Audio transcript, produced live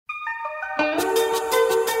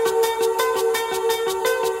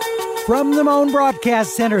From the Moan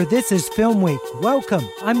Broadcast Center, this is FilmWeek. Welcome,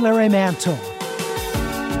 I'm Larry Mantle.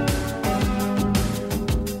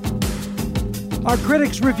 Our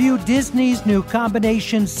critics review Disney's new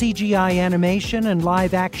combination CGI animation and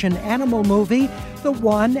live-action animal movie, The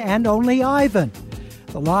One and Only Ivan.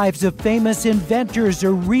 The lives of famous inventors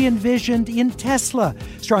are re-envisioned in Tesla,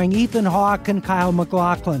 starring Ethan Hawke and Kyle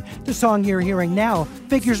MacLachlan. The song you're hearing now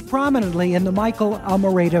figures prominently in the Michael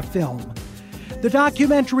Almereyda film. The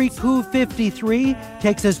documentary Coup 53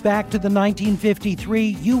 takes us back to the 1953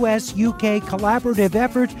 U.S.-UK collaborative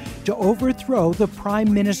effort to overthrow the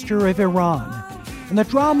Prime Minister of Iran. And the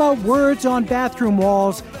drama Words on Bathroom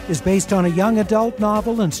Walls is based on a young adult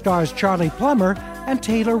novel and stars Charlie Plummer and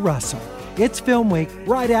Taylor Russell. It's FilmWeek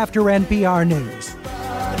right after NPR News.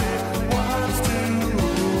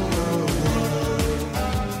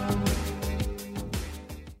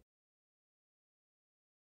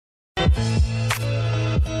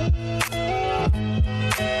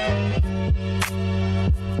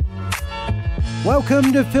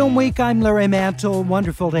 Welcome to Film Week. I'm Larry Mantle.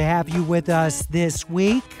 Wonderful to have you with us this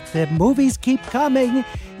week. The movies keep coming,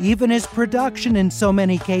 even as production in so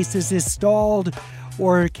many cases is stalled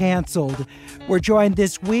or canceled. We're joined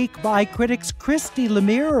this week by critics Christy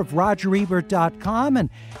Lemire of RogerEbert.com, and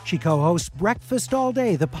she co-hosts Breakfast All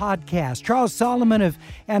Day, the podcast, Charles Solomon of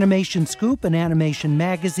Animation Scoop and Animation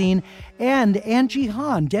Magazine, and Angie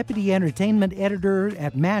Han, Deputy Entertainment Editor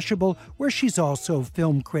at Mashable, where she's also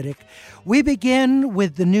film critic. We begin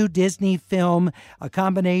with the new Disney film, a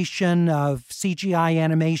combination of CGI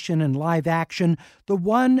animation and live action, The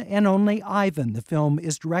One and Only Ivan. The film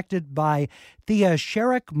is directed by Thea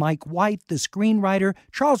Sherrick, Mike White, the screenwriter.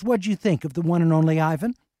 Charles, what'd you think of The One and Only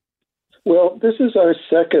Ivan? Well, this is our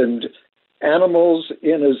second Animals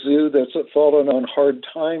in a Zoo That's Fallen on Hard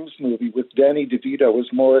Times movie with Danny DeVito as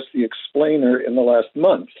Morris the Explainer in the last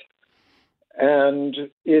month. And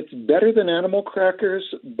it's better than Animal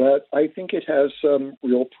Crackers, but I think it has some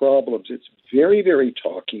real problems. It's very, very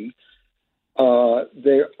talky.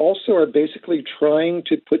 They also are basically trying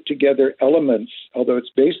to put together elements, although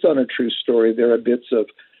it's based on a true story. There are bits of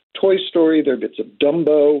Toy Story, there are bits of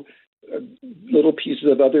Dumbo, little pieces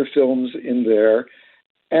of other films in there.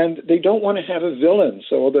 And they don't want to have a villain.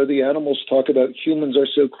 So although the animals talk about humans are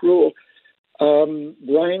so cruel,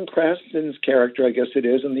 Bryan Cranston's character, I guess it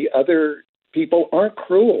is, and the other people aren't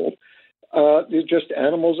cruel. They're just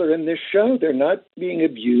animals are in this show. They're not being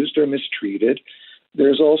abused or mistreated.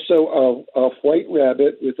 There's also a white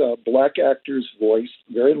rabbit with a black actor's voice,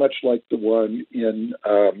 very much like the one in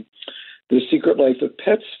the Secret Life of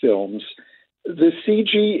Pets films. The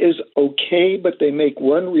CG is okay, but they make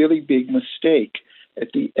one really big mistake.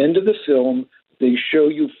 At the end of the film, they show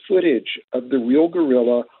you footage of the real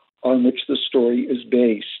gorilla on which the story is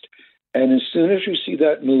based. And as soon as you see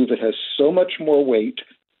that move, it has so much more weight,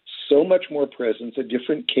 so much more presence, a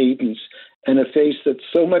different cadence, and a face that's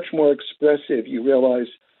so much more expressive. You realize,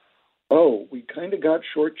 oh, we kind of got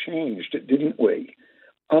shortchanged, didn't we?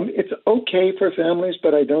 It's okay for families,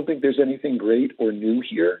 but I don't think there's anything great or new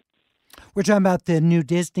here. We're talking about the new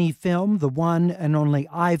Disney film, The One and Only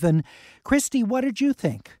Ivan. Christy, what did you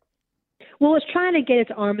think? Well, it's trying to get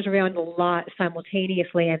its arms around a lot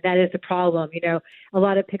simultaneously, and that is the problem. You know, a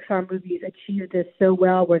lot of Pixar movies achieve this so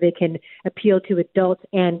well where they can appeal to adults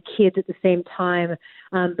and kids at the same time.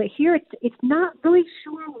 But here it's not really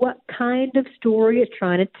sure what kind of story it's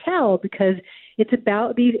trying to tell, because it's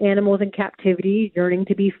about these animals in captivity yearning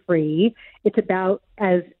to be free. It's about,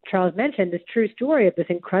 as Charles mentioned, this true story of this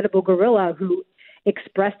incredible gorilla who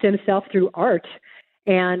expressed himself through art.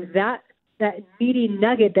 And that meaty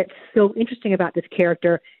nugget that's so interesting about this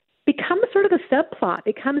character becomes sort of a subplot,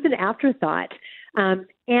 becomes an afterthought. And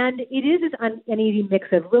it is this uneasy mix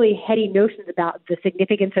of really heady notions about the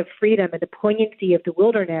significance of freedom and the poignancy of the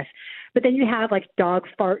wilderness. But then you have like dog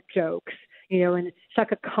fart jokes, you know, and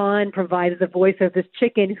Shaka Khan provides the voice of this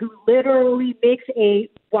chicken who literally makes a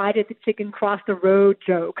 "why did the chicken cross the road"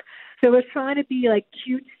 joke. So it's trying to be like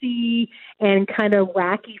cutesy and kind of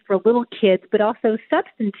wacky for little kids, but also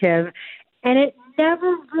substantive. And it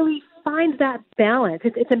never really finds that balance.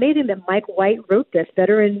 It's amazing that Mike White wrote this,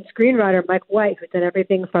 veteran screenwriter Mike White, who's done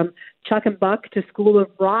everything from Chuck and Buck to School of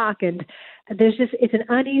Rock. And it's an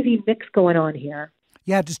uneasy mix going on here.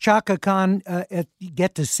 Yeah, does Chaka Khan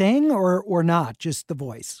get to sing or not, just the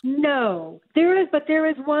voice? No, there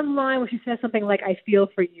is one line where she says something like, "I feel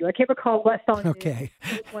for you." I can't recall what song it is.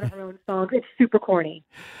 It's one of her own songs. It's super corny.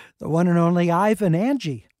 The One and Only Ivan.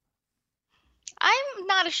 Angie. I'm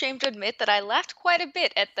not ashamed to admit that I laughed quite a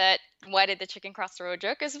bit at that "why did the chicken cross the road"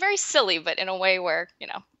 joke. It's very silly, but in a way where,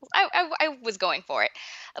 I was going for it.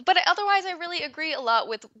 But otherwise, I really agree a lot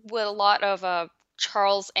with what a lot of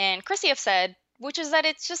Charles and Chrissy have said, which is that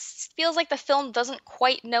it just feels like the film doesn't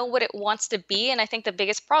quite know what it wants to be. And I think the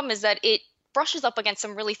biggest problem is that it brushes up against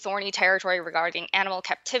some really thorny territory regarding animal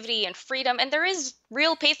captivity and freedom. And there is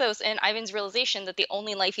real pathos in Ivan's realization that the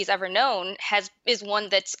only life he's ever known is one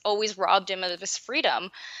that's always robbed him of his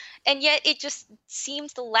freedom. And yet it just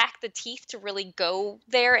seems to lack the teeth to really go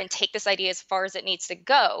there and take this idea as far as it needs to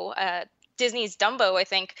go. Disney's Dumbo, I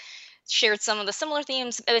think, shared some of the similar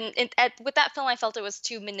themes. And with that film, I felt it was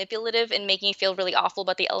too manipulative and making you feel really awful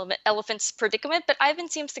about the elephant's predicament. But Ivan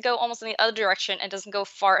seems to go almost in the other direction and doesn't go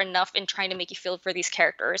far enough in trying to make you feel for these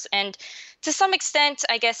characters. And to some extent,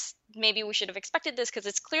 I guess maybe we should have expected this because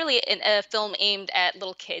it's clearly a film aimed at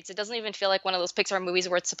little kids. It doesn't even feel like one of those Pixar movies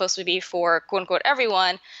where it's supposed to be for quote unquote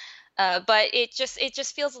everyone. But it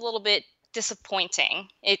just feels a little bit disappointing.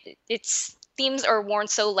 Its themes are worn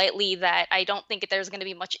so lightly that I don't think there's going to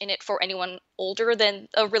be much in it for anyone older than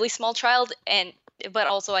a really small child, but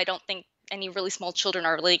also I don't think any really small children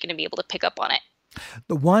are really going to be able to pick up on it.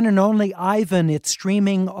 The one and only Ivan, it's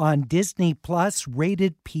streaming on Disney Plus,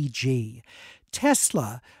 rated PG.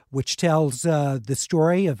 Tesla, which tells the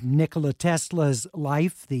story of Nikola Tesla's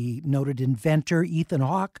life, the noted inventor Ethan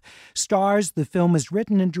Hawke, stars. The film is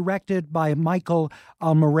written and directed by Michael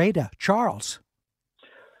Almereyda. Charles.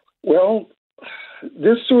 Well,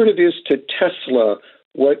 this sort of is to Tesla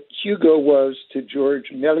what Hugo was to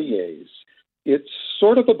George Méliès. It's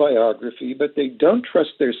sort of a biography, but they don't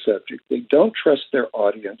trust their subject. They don't trust their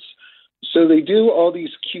audience. So they do all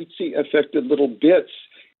these cutesy, affected little bits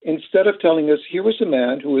instead of telling us here was a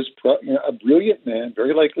man who was a brilliant man,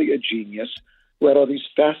 very likely a genius, who had all these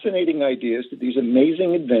fascinating ideas, did these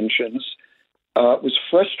amazing inventions, was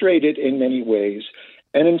frustrated in many ways,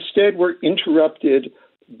 and instead were interrupted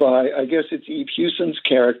by, I guess it's Eve Hewson's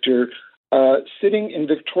character, sitting in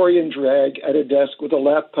Victorian drag at a desk with a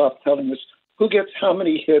laptop telling us who gets how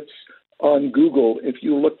many hits on Google if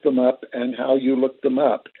you look them up and how you look them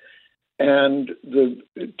up. And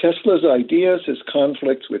Tesla's ideas, his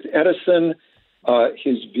conflicts with Edison,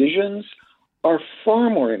 his visions are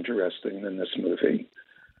far more interesting than this movie.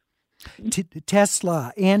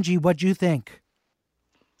 Tesla. Angie, what do you think?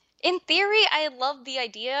 In theory, I love the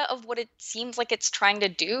idea of what it seems like it's trying to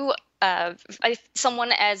do.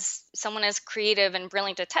 Someone as creative and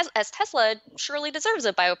brilliant as Tesla surely deserves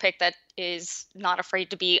a biopic that is not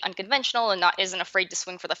afraid to be unconventional and isn't afraid to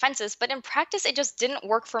swing for the fences. But in practice, it just didn't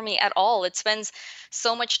work for me at all. It spends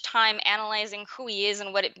so much time analyzing who he is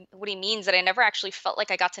and what he means that I never actually felt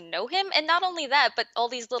like I got to know him. And not only that, but all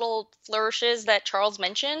these little flourishes that Charles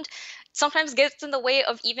mentioned sometimes gets in the way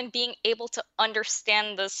of even being able to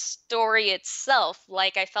understand the story itself.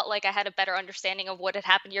 Like, I felt like I had a better understanding of what had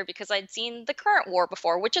happened here because I'd seen The Current War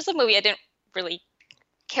before, which is a movie I didn't really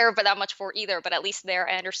care about that much for either, but at least there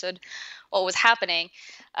I understood what was happening.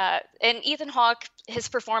 And Ethan Hawke, his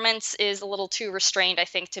performance is a little too restrained, I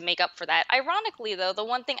think, to make up for that. Ironically, though, the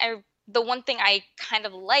one thing I kind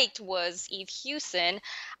of liked was Eve Hewson.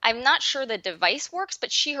 I'm not sure the device works,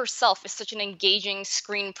 but she herself is such an engaging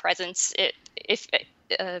screen presence.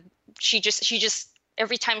 She just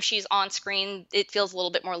every time she's on screen, it feels a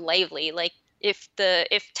little bit more lively. Like if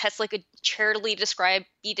Tesla could charitably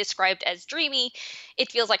be described as dreamy,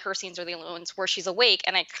 it feels like her scenes are the only ones where she's awake.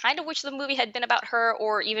 And I kind of wish the movie had been about her,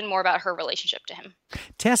 or even more about her relationship to him.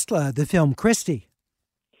 Tesla, the film. Christy.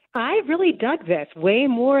 I really dug this way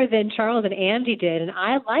more than Charles and Angie did, and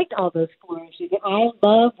I liked all those flourishes. I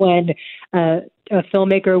love when a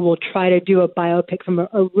filmmaker will try to do a biopic from a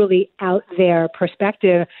really out there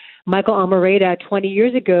perspective. Michael Almereyda 20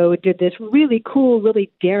 years ago did this really cool,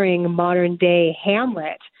 really daring modern day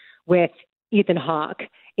Hamlet with Ethan Hawke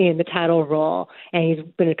in the title role, and he's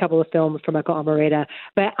been in a couple of films for Michael Almereyda.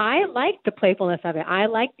 But I like the playfulness of it. I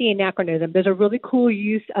like the anachronism. There's a really cool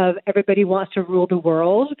use of Everybody Wants to Rule the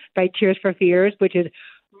World by Tears for Fears, which is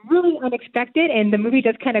really unexpected, and the movie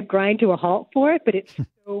does kind of grind to a halt for it, but it's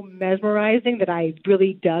so mesmerizing that I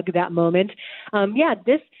really dug that moment.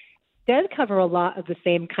 This does cover a lot of the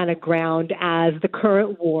same kind of ground as The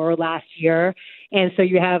Current War last year, and so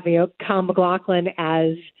you have Kyle MacLachlan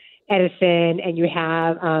as Edison, and you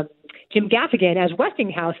have Jim Gaffigan as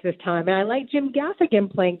Westinghouse this time. And I like Jim Gaffigan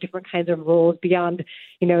playing different kinds of roles beyond,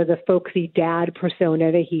 the folksy dad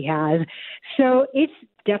persona that he has. So it's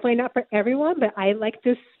definitely not for everyone, but I like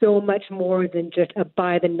this so much more than just a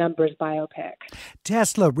by-the-numbers biopic.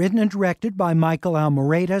 Tesla, written and directed by Michael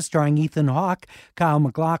Almereyda, starring Ethan Hawke, Kyle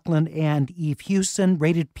MacLachlan, and Eve Hewson,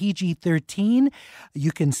 rated PG-13.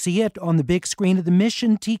 You can see it on the big screen of the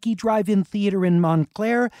Mission Tiki Drive-In Theater in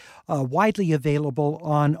Montclair, widely available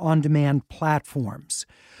on on-demand platforms.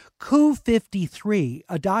 Coup 53,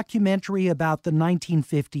 a documentary about the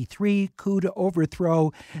 1953 coup to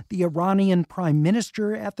overthrow the Iranian prime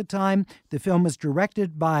minister at the time. The film is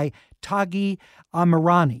directed by Taghi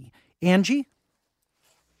Amirani. Angie?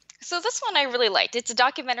 So this one I really liked. It's a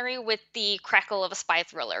documentary with the crackle of a spy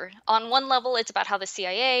thriller. On one level, it's about how the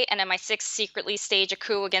CIA and MI6 secretly stage a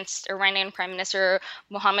coup against Iranian Prime Minister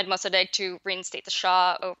Mohammad Mossadegh to reinstate the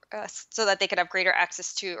Shah so that they could have greater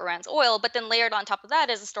access to Iran's oil. But then layered on top of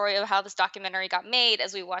that is a story of how this documentary got made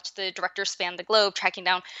as we watch the director span the globe, tracking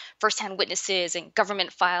down firsthand witnesses and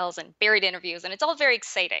government files and buried interviews. And it's all very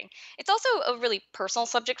exciting. It's also a really personal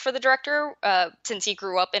subject for the director since he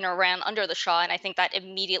grew up in Iran under the Shah. And I think that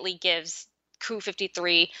immediately gives Coup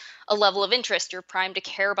 53 a level of interest. You're primed to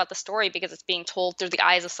care about the story because it's being told through the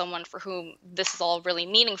eyes of someone for whom this is all really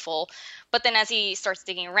meaningful. But then as he starts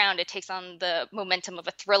digging around, it takes on the momentum of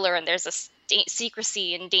a thriller, and there's a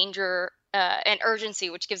secrecy and danger and urgency,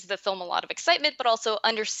 which gives the film a lot of excitement, but also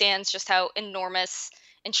understands just how enormous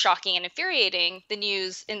and shocking and infuriating the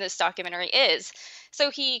news in this documentary is.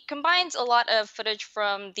 So he combines a lot of footage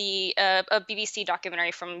from a BBC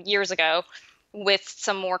documentary from years ago with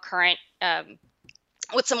some more current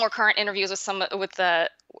interviews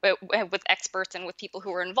with experts and with people who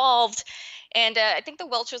were involved. And I think the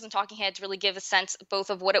well-chosen talking heads really give a sense both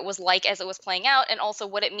of what it was like as it was playing out and also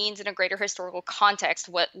what it means in a greater historical context,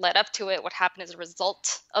 what led up to it, what happened as a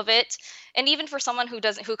result of it. And even for someone who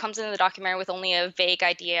comes into the documentary with only a vague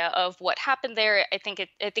idea of what happened there, I think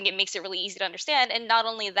it makes it really easy to understand. And not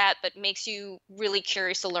only that, but makes you really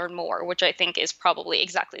curious to learn more, which I think is probably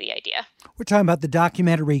exactly the idea. We're talking about the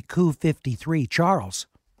documentary Coup 53. Charles?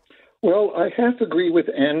 Well, I half agree with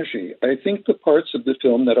Angie. I think the parts of the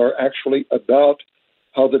film that are actually about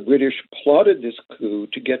how the British plotted this coup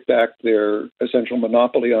to get back their essential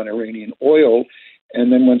monopoly on Iranian oil,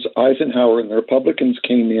 and then once Eisenhower and the Republicans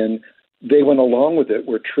came in, they went along with it,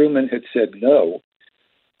 where Truman had said no.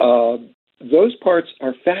 Those parts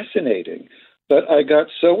are fascinating, but I got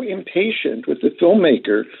so impatient with the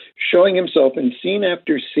filmmaker showing himself in scene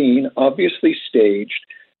after scene, obviously staged,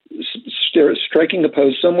 striking a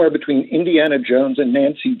pose somewhere between Indiana Jones and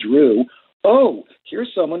Nancy Drew. Oh,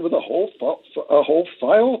 here's someone with a whole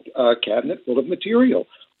file cabinet full of material.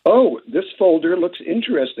 Oh, this folder looks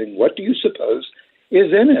interesting. What do you suppose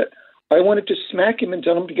is in it? I wanted to smack him and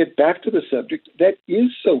tell him to get back to the subject that is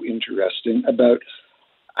so interesting about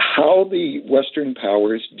how the Western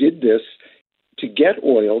powers did this to get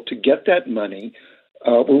oil, to get that money.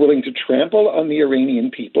 We're willing to trample on the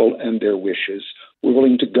Iranian people and their wishes. We're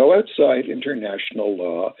willing to go outside international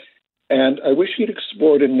law. And I wish he'd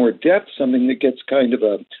explored in more depth something that gets kind of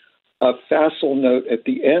a facile note at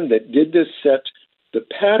the end that did this set the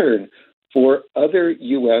pattern for other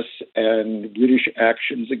U.S. and British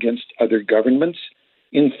actions against other governments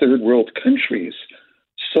in third world countries.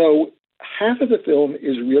 So half of the film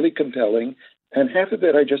is really compelling, and half of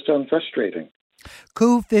it I just found frustrating.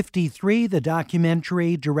 Coup 53, the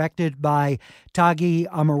documentary directed by Taghi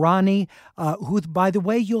Amirani, who, by the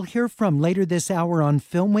way, you'll hear from later this hour on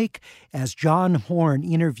FilmWeek as John Horn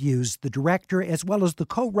interviews the director as well as the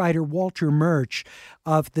co-writer Walter Murch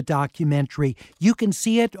of the documentary. You can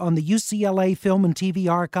see it on the UCLA Film and TV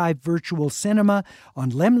Archive Virtual Cinema, on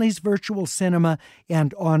Lemley's Virtual Cinema,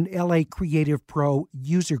 and on LA Creative Pro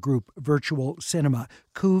User Group Virtual Cinema.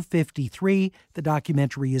 Coup 53, the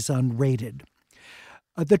documentary is unrated.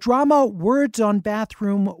 The drama Words on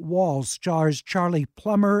Bathroom Walls stars Charlie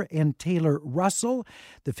Plummer and Taylor Russell.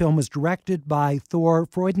 The film is directed by Thor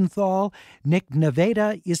Freudenthal. Nick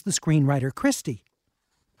Nevada is the screenwriter. Christy.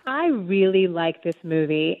 I really like this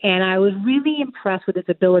movie, and I was really impressed with its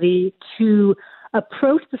ability to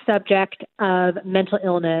approach the subject of mental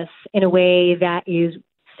illness in a way that is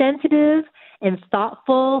sensitive and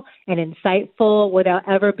thoughtful and insightful without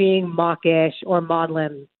ever being mawkish or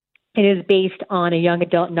maudlin. It is based on a young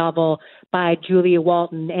adult novel by Julia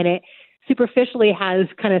Walton, and it superficially has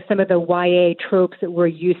kind of some of the YA tropes that we're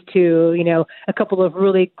used to, you know, a couple of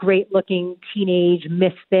really great-looking teenage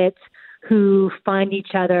misfits who find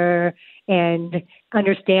each other and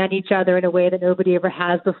understand each other in a way that nobody ever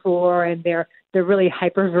has before, and they're really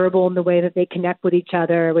hyperverbal in the way that they connect with each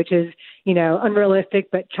other, which is, you know, unrealistic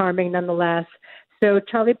but charming nonetheless. So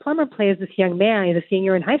Charlie Plummer plays this young man, he's a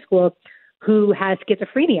senior in high school, who has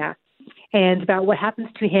schizophrenia. And it's about what happens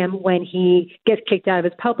to him when he gets kicked out of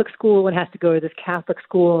his public school and has to go to this Catholic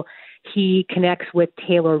school. He connects with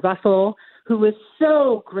Taylor Russell, who was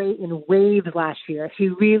so great in Waves last year. She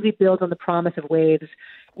really builds on the promise of Waves.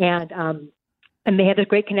 And they had this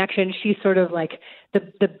great connection. She's sort of like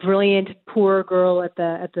the brilliant poor girl at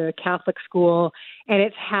the Catholic school, and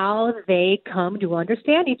it's how they come to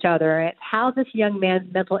understand each other. It's how this young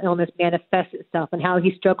man's mental illness manifests itself, and how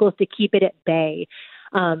he struggles to keep it at bay.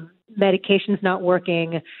 Medication's not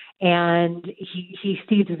working, and he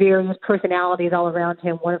sees various personalities all around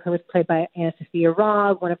him. One of whom is played by Anastasia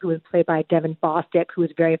Robb, one of whom is played by Devin Bostick, who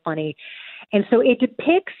is very funny. And so it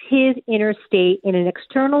depicts his inner state in an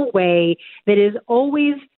external way that is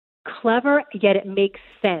always clever, yet it makes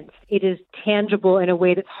sense. It is tangible in a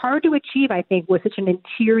way that's hard to achieve, I think, with such an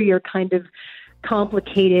interior kind of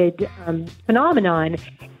complicated phenomenon.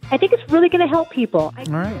 I think it's really going to help people. All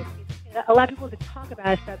right. A lot of people to talk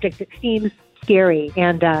about a subject that seems scary,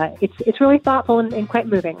 and it's really thoughtful and quite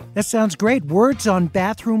moving. That sounds great. Words on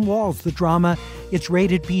Bathroom Walls, the drama. It's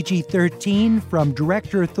rated PG-13 from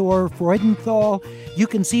director Thor Freudenthal. You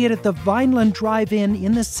can see it at the Vineland Drive-In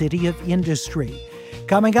in the City of Industry.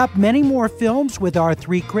 Coming up, many more films with our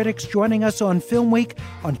three critics joining us on Film Week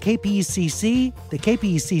on KPCC, the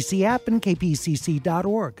KPCC app, and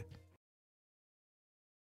kpcc.org.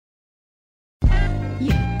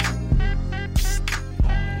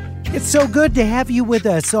 It's so good to have you with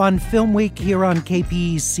us on Film Week here on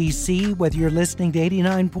KPCC, whether you're listening to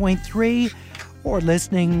 89.3 or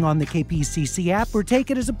listening on the KPCC app or take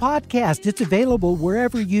it as a podcast. It's available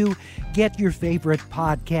wherever you get your favorite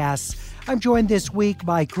podcasts. I'm joined this week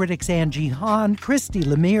by critics Angie Han, Christy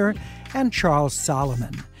Lemire, and Charles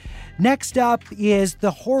Solomon. Next up is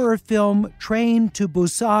the horror film Train to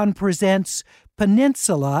Busan presents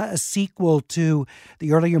Peninsula, a sequel to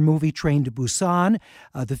the earlier movie Train to Busan.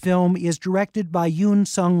 The film is directed by Yoon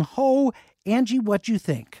Sung-ho. Angie, what do you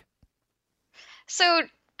think? So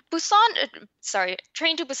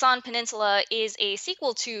Train to Busan Peninsula is a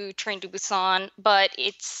sequel to Train to Busan, but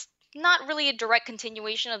it's not really a direct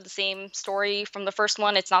continuation of the same story from the first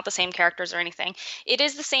one. It's not the same characters or anything. It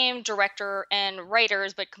is the same director and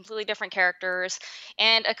writers, but completely different characters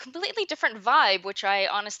and a completely different vibe, which I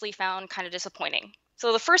honestly found kind of disappointing.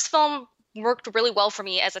 So the first film worked really well for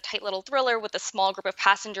me as a tight little thriller with a small group of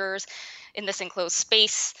passengers in this enclosed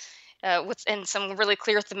space. And some really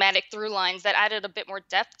clear thematic through lines that added a bit more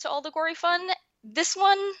depth to all the gory fun. This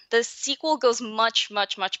one, the sequel, goes much,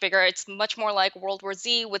 much, much bigger. It's much more like World War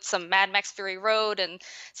Z with some Mad Max Fury Road and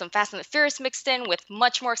some Fast and the Furious mixed in with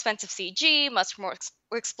much more expensive CG, much more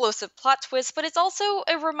explosive plot twists. But it's also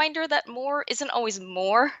a reminder that more isn't always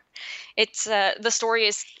more. It's the story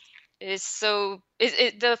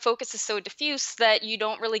the focus is so diffuse that you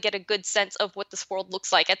don't really get a good sense of what this world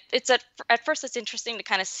looks like. At first, it's interesting to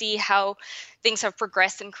kind of see how things have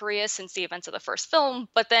progressed in Korea since the events of the first film,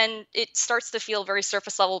 but then it starts to feel very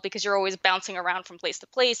surface level because you're always bouncing around from place to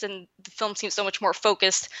place, and the film seems so much more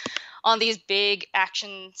focused on these big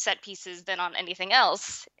action set pieces than on anything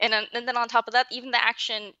else. And then on top of that, even the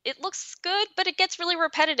action, it looks good, but it gets really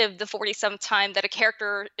repetitive the 47th time that a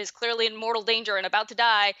character is clearly in mortal danger and about to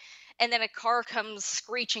die, and then a car comes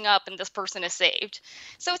screeching up and this person is saved.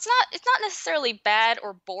 So it's not necessarily bad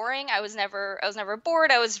or boring. I was never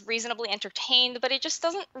bored. I was reasonably entertained, but it just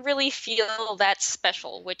doesn't really feel that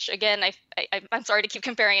special, which again, I'm sorry to keep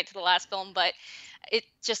comparing it to the last film, but it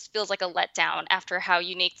just feels like a letdown after how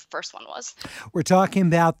unique the first one was. We're talking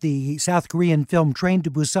about the South Korean film Train to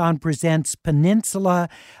Busan presents Peninsula,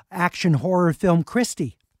 action horror film.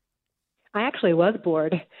 Christy. I actually was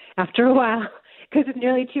bored after a while, because it's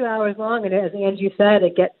nearly 2 hours long, and as Angie said,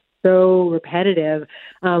 it gets so repetitive.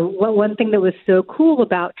 One thing that was so cool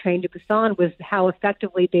about Train to Busan was how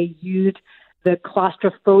effectively they used the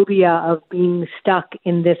claustrophobia of being stuck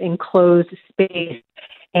in this enclosed space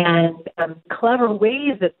and clever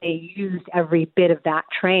ways that they used every bit of that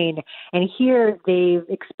train. And here they've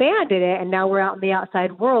expanded it, and now we're out in the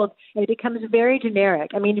outside world, and it becomes very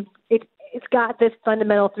generic. I mean, it's got this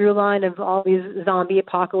fundamental through line of all these zombie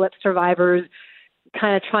apocalypse survivors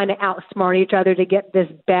kind of trying to outsmart each other to get this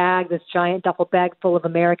giant duffel bag full of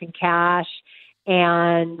American cash.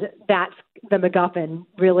 And that's the MacGuffin.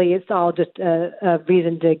 Really, it's all just a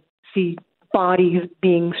reason to see bodies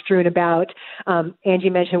being strewn about. Angie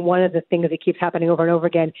mentioned one of the things that keeps happening over and over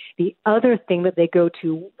again. The other thing that they go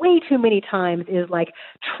to way too many times is like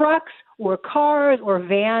trucks or cars or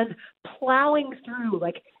vans plowing through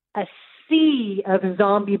like a sea of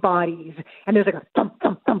zombie bodies. And there's like a thump,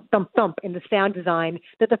 thump, thump, thump, thump in the sound design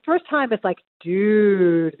that the first time it's like,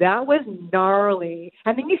 dude, that was gnarly.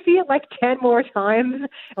 And then you see it like 10 more times. And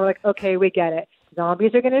we're like, okay, we get it.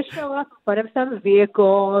 Zombies are going to show up in front of some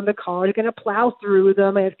vehicle, and the car is going to plow through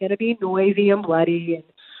them, and it's going to be noisy and bloody.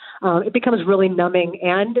 And it becomes really numbing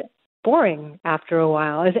and boring after a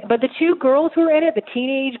while. But the two girls who are in it, the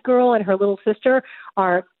teenage girl and her little sister,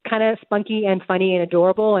 are kind of spunky and funny and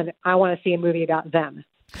adorable, and I want to see a movie about them.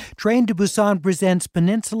 Train to Busan presents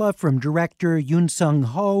Peninsula from director Yoon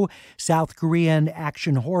Sung-ho. South Korean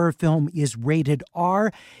action horror film is rated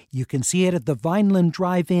R. You can see it at the Vineland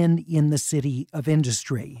Drive-In in the City of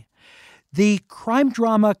Industry. The crime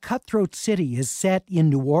drama Cutthroat City is set in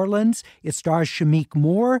New Orleans. It stars Shameik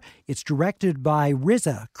Moore. It's directed by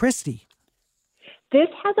RZA. Christy. This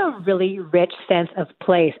has a really rich sense of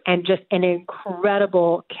place and just an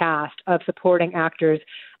incredible cast of supporting actors.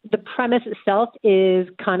 The premise itself is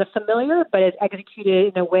kind of familiar, but it's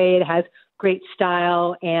executed in a way that has great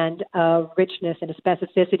style and richness and a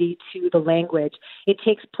specificity to the language. It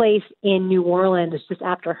takes place in New Orleans just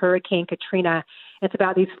after Hurricane Katrina. It's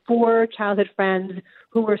about these 4 childhood friends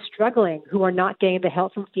who are struggling, who are not getting the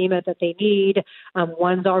help from FEMA that they need.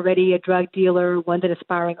 One's already a drug dealer, one's an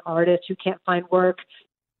aspiring artist who can't find work.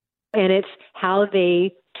 And it's how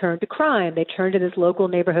they turn to crime. They turn to this local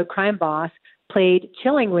neighborhood crime boss, played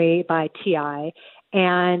chillingly by T.I.,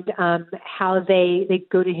 and how they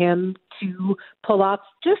go to him to pull off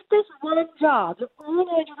just this one job. They're only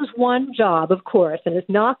going to do this one job, of course, and it's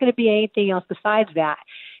not going to be anything else besides that.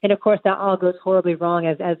 And, of course, that all goes horribly wrong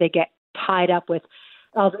as they get tied up with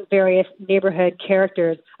all the various neighborhood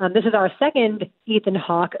characters. This is our second Ethan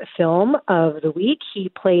Hawke film of the week. He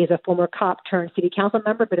plays a former cop turned city council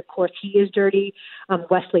member, but of course he is dirty.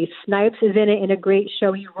 Wesley Snipes is in it in a great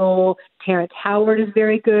showy role. Terrence Howard is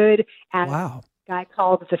very good as a guy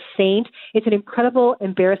called The Saint. It's an incredible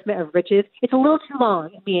embarrassment of riches. It's a little too long.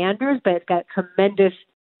 It meanders, but it's got tremendous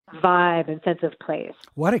vibe and sense of place.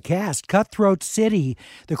 What a cast. Cutthroat City,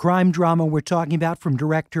 the crime drama we're talking about from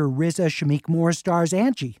director RZA. Shameik Moore stars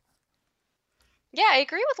Angie. Yeah, I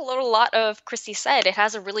agree with a lot of Christy said. It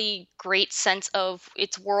has a really great sense of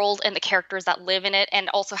its world and the characters that live in it, and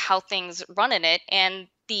also how things run in it. And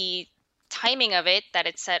the timing of it, that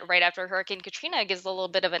it's set right after Hurricane Katrina, gives a little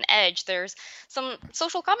bit of an edge. There's some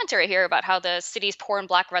social commentary here about how the city's poor and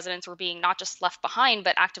Black residents were being not just left behind,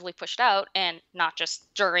 but actively pushed out, and not just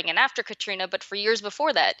during and after Katrina, but for years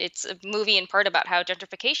before that. It's a movie in part about how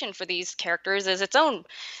gentrification for these characters is its own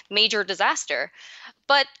major disaster.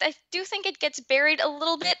 But I do think it gets buried a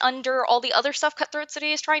little bit under all the other stuff Cutthroat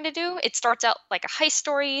City is trying to do. It starts out like a heist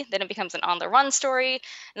story, then it becomes an on-the-run story,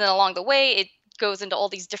 and then along the way it goes into all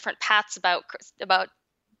these different paths about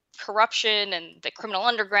corruption and the criminal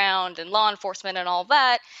underground and law enforcement and all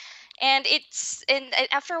that. And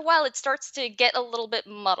after a while, it starts to get a little bit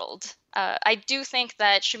muddled. I do think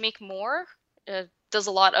that Shameik Moore does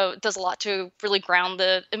a lot to really ground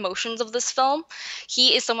the emotions of this film.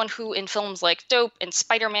 He is someone who, in films like Dope and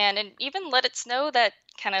Spider-Man, and even Let It Snow, that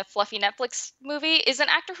kind of fluffy Netflix movie, is an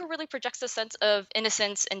actor who really projects a sense of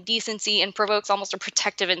innocence and decency and provokes almost a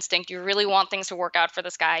protective instinct. You really want things to work out for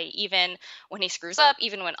this guy, even when he screws up,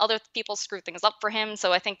 even when other people screw things up for him.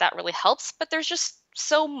 So I think that really helps. But there's just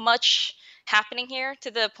so much happening here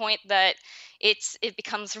to the point that it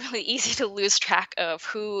becomes really easy to lose track of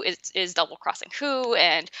who is double crossing who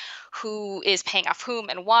and who is paying off whom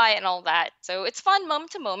and why and all that. So it's fun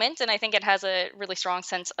moment to moment, and I think it has a really strong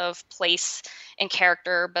sense of place and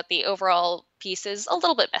character, but the overall piece is a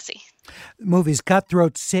little bit messy. The movie's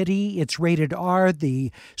Cutthroat City. It's rated R.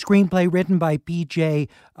 The screenplay written by PG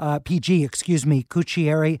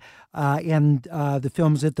Cucchieri, and the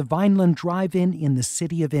film's at the Vineland Drive-In in the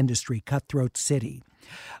City of Industry, Cutthroat City.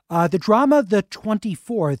 The drama The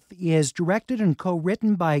 24th is directed and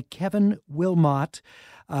co-written by Kevin Wilmot.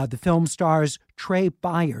 The film stars Trey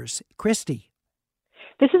Byers. Christy.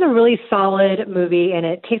 This is a really solid movie, and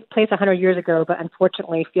it takes place 100 years ago, but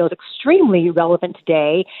unfortunately feels extremely relevant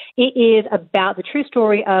today. It is about the true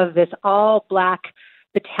story of this all-Black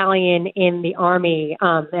battalion in the Army,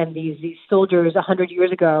 and these soldiers 100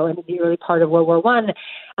 years ago in the early part of World War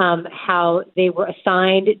I, how they were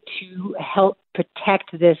assigned to help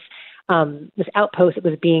protect this outpost that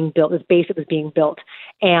was being built, this base that was being built,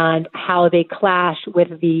 and how they clash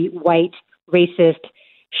with the white racist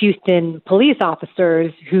Houston police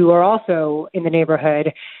officers who are also in the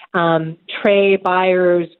neighborhood. Trey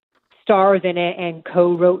Byers stars in it and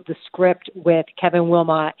co-wrote the script with Kevin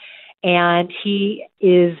Wilmot, and he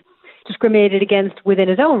is discriminated against within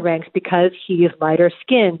his own ranks because he is lighter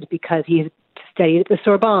skinned, because he's studied at the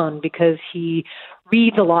Sorbonne, because he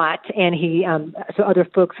reads a lot, and he so other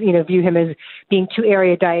folks, view him as being too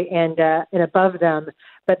erudite and above them.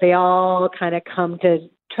 But they all kind of come to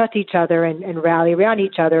trust each other and rally around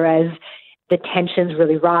each other as the tensions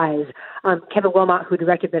really rise. Kevin Wilmot, who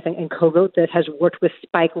directed this and co-wrote this, has worked with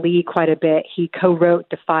Spike Lee quite a bit. He co-wrote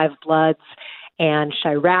The Five Bloods and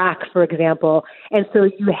Chirac, for example. And so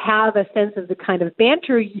you have a sense of the kind of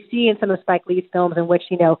banter you see in some of Spike Lee's films in which,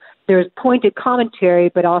 there's pointed commentary,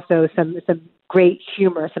 but also some great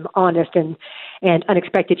humor, some honest and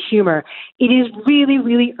unexpected humor. It is really,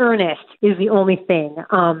 really earnest is the only thing.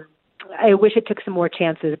 I wish it took some more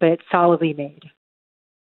chances, but it's solidly made.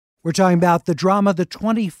 We're talking about the drama The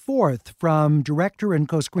 24th from director and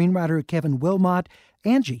co-screenwriter Kevin Wilmot.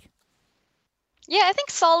 Angie. Yeah, I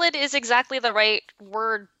think solid is exactly the right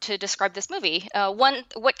word to describe this movie.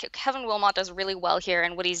 What Kevin Wilmot does really well here,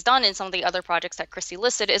 and what he's done in some of the other projects that Christy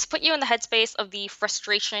listed, is put you in the headspace of the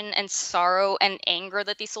frustration and sorrow and anger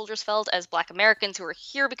that these soldiers felt as Black Americans who are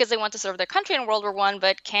here because they want to serve their country in World War I,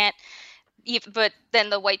 but can't. But then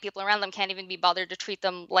the white people around them can't even be bothered to treat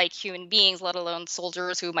them like human beings, let alone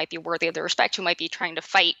soldiers who might be worthy of their respect, who might be trying to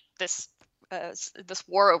fight this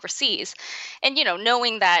war overseas. And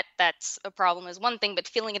knowing that that's a problem is one thing, but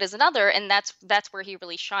feeling it is another, and that's where he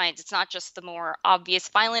really shines. It's not just the more obvious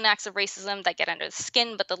violent acts of racism that get under the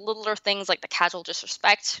skin, but the littler things like the casual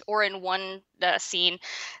disrespect, or in one scene,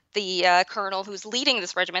 the colonel who's leading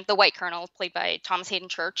this regiment, the white colonel played by Thomas Hayden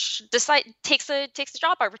Church, takes a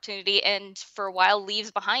job opportunity, and for a while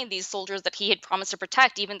leaves behind these soldiers that he had promised to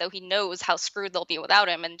protect, even though he knows how screwed they'll be without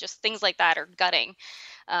him. And just things like that are gutting.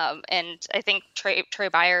 And I think Trey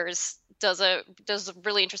Byers does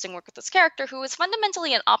really interesting work with this character, who is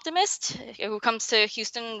fundamentally an optimist, who comes to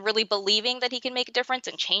Houston really believing that he can make a difference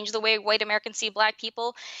and change the way white Americans see Black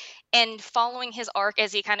people. And following his arc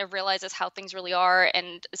as he kind of realizes how things really are,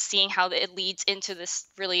 and seeing how it leads into this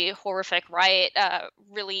really horrific riot,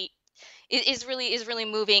 is really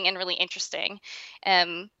moving and really interesting.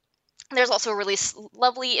 There's also a really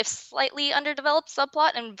lovely, if slightly underdeveloped,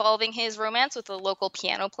 subplot involving his romance with a local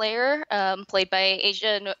piano player, played by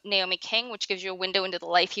Asia Naomi King, which gives you a window into the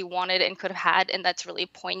life he wanted and could have had, and that's really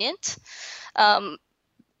poignant.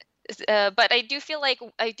 But I do feel like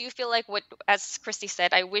what, as Christy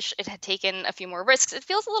said, I wish it had taken a few more risks. It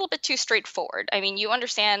feels a little bit too straightforward. I mean, you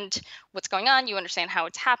understand what's going on, you understand how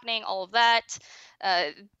it's happening, all of that,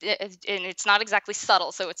 and it's not exactly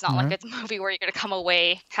subtle. So it's not like it's a movie where you're going to come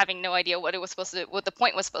away having no idea what the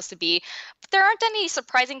point was supposed to be. But there aren't any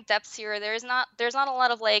surprising depths here. There's not a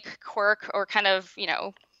lot of like quirk or kind of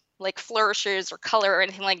like flourishes or color or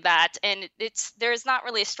anything like that, and there's not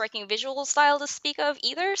really a striking visual style to speak of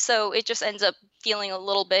either, so it just ends up feeling a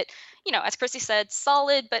little bit, as Christy said,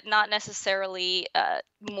 solid, but not necessarily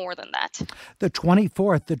more than that. The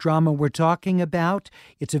 24th, the drama we're talking about,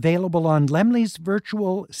 it's available on Lemley's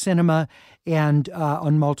Virtual Cinema and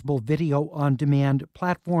on multiple video-on-demand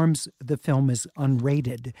platforms. The film is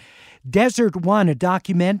unrated. Desert One, a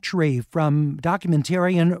documentary from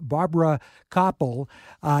documentarian Barbara Koppel,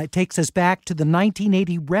 takes us back to the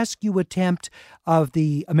 1980 rescue attempt of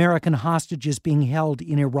the American hostages being held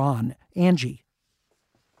in Iran. Angie.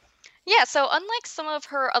 Yeah, so unlike some of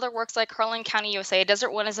her other works like Harlan County, USA,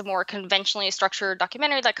 Desert One is a more conventionally structured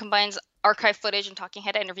documentary that combines archive footage and talking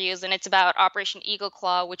head interviews, and it's about Operation Eagle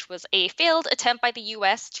Claw, which was a failed attempt by the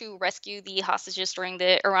U.S. to rescue the hostages during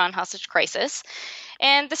the Iran hostage crisis.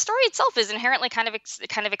 And the story itself is inherently kind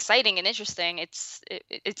of exciting and interesting.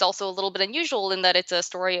 It's also a little bit unusual in that it's a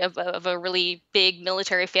story of a really big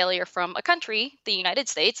military failure from a country, the United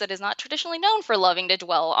States, that is not traditionally known for loving to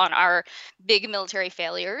dwell on our big military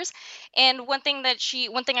failures. And one thing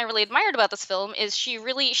I really admired about this film is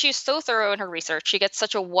she's so thorough in her research. She gets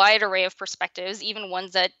such a wide array of perspectives, even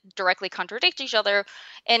ones that directly contradict each other,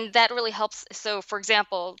 and that really helps. So, for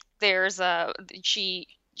example, she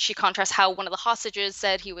contrasts how one of the hostages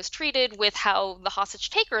said he was treated with how the hostage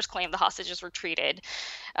takers claimed the hostages were treated,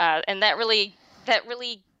 and that really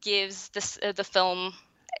gives the film,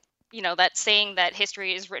 that saying that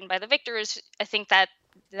history is written by the victors. I think that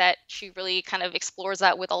she really kind of explores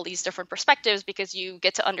that with all these different perspectives, because you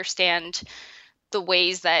get to understand the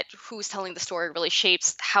ways that who's telling the story really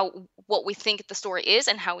shapes what we think the story is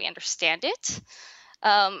and how we understand it.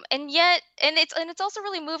 And it's also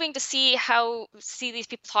really moving to see these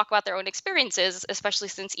people talk about their own experiences, especially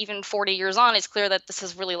since even 40 years on, it's clear that this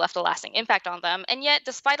has really left a lasting impact on them. And yet,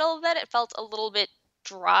 despite all of that, it felt a little bit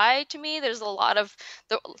dry to me. There's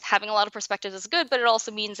having a lot of perspectives is good, but it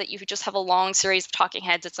also means that you just have a long series of talking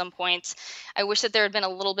heads at some points. I wish that there had been a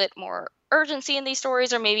little bit more urgency in these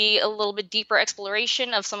stories, or maybe a little bit deeper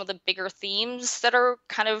exploration of some of the bigger themes that are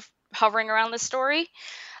kind of hovering around this story.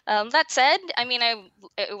 That said, I mean,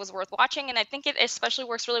 it was worth watching, and I think it especially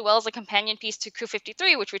works really well as a companion piece to Coup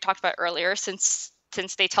 53, which we talked about earlier, since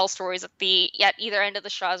they tell stories at either end of the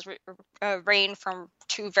Shah's reign from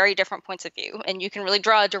two very different points of view, and you can really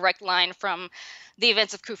draw a direct line from the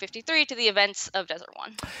events of Coup 53 to the events of Desert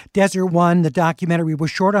One. Desert One, the documentary,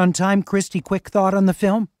 was short on time. Christy, quick thought on the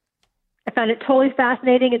film? I found it totally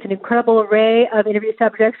fascinating. It's an incredible array of interview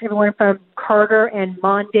subjects, everyone from Carter and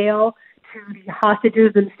Mondale to the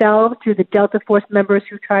hostages themselves, to the Delta Force members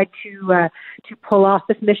who tried to pull off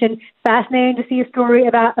this mission. Fascinating to see a story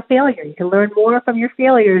about a failure. You can learn more from your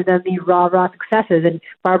failures than the rah-rah successes. And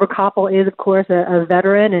Barbara Koppel is, of course, a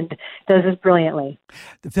veteran and does this brilliantly.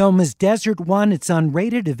 The film is Desert One. It's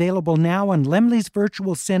unrated, available now on Lemley's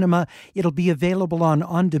Virtual Cinema. It'll be available on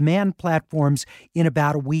on-demand platforms in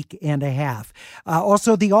about a week and a half.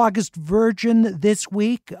 Also, The August Virgin this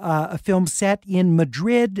week, a film set in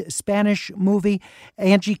Madrid, Spanish movie.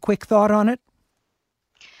 Angie, quick thought on it?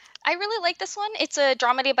 I really like this one. It's a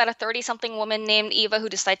dramedy about a 30-something woman named Eva who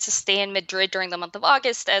decides to stay in Madrid during the month of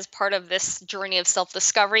August as part of this journey of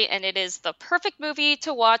self-discovery, and it is the perfect movie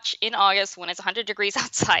to watch in August when it's 100 degrees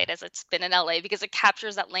outside, as it's been in LA, because it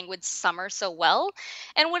captures that languid summer so well.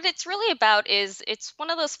 And what it's really about is it's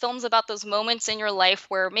one of those films about those moments in your life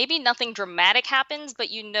where maybe nothing dramatic happens,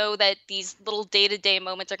 but you know that these little day-to-day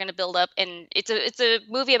moments are going to build up, and it's a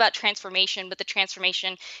movie about transformation, but the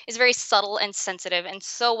transformation is very subtle and sensitive and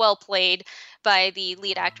so well played by the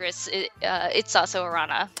lead actress, Itzaso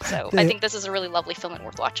Arana. So I think this is a really lovely film and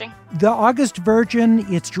worth watching. The August Virgin,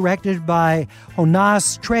 it's directed by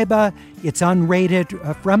Jonas Treba. It's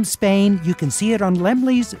unrated from Spain. You can see it on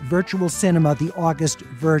Lemley's Virtual Cinema, The August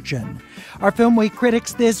Virgin. Our Film Week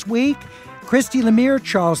critics this week, Christy Lemire,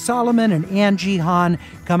 Charles Solomon, and Angie Han.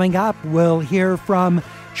 Coming up, we'll hear from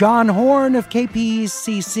John Horn of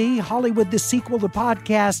KPCC, Hollywood, the sequel, the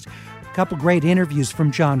podcast. A couple great interviews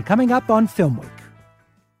from John coming up on Film Week.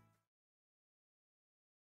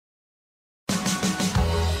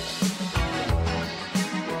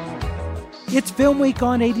 It's Film Week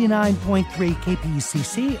on 89.3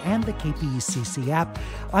 KPCC and the KPCC app.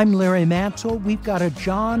 I'm Larry Mantle. We've got a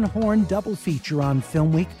John Horn double feature on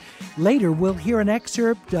Film Week. Later, we'll hear an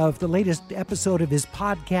excerpt of the latest episode of his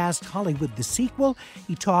podcast, Hollywood the Sequel.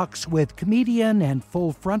 He talks with comedian and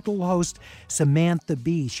Full Frontal host Samantha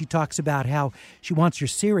Bee. She talks about how she wants her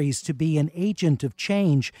series to be an agent of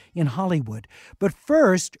change in Hollywood. But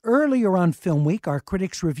first, earlier on Film Week, our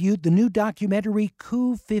critics reviewed the new documentary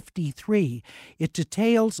Coup 53. It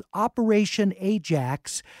details Operation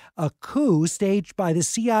Ajax, a coup staged by the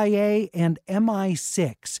CIA and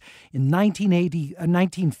MI6. In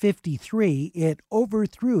 1953, it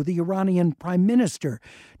overthrew the Iranian prime minister.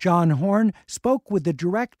 John Horn spoke with the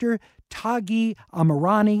director, Taghi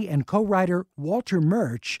Amirani, and co-writer Walter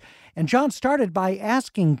Murch. And John started by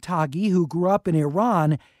asking Taghi, who grew up in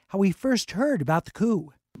Iran, how he first heard about the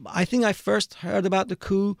coup. I think I first heard about the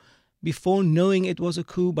coup before knowing it was a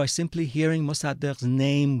coup by simply hearing Mossadegh's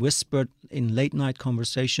name whispered in late-night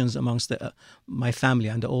conversations amongst my family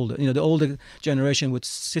and the older generation would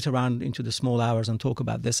sit around into the small hours and talk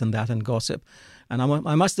about this and that and gossip. And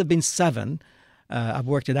I must have been 7. I've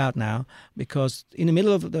worked it out now, because in the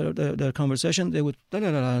middle of the conversation, they would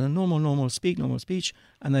normal speech,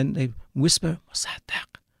 and then they whisper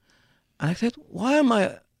Mossadegh. And I thought, why am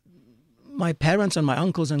my parents and my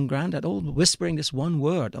uncles and granddad all whispering this one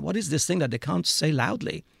word? What is this thing that they can't say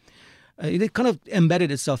loudly? It kind of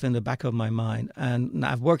embedded itself in the back of my mind. And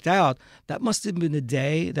I've worked out that must have been the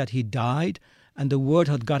day that he died and the word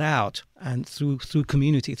had got out, and through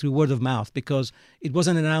community, through word of mouth, because it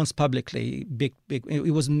wasn't announced publicly.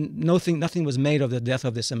 It was nothing was made of the death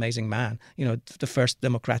of this amazing man, the first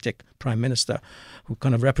democratic prime minister who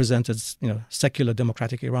kind of represented, secular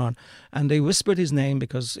democratic Iran. And they whispered his name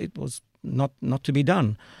because it was not to be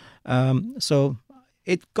done. So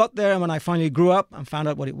it got there, and when I finally grew up and found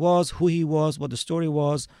out what it was, who he was, what the story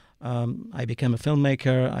was, I became a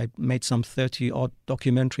filmmaker. I made some 30-odd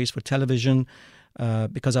documentaries for television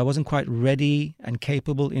because I wasn't quite ready and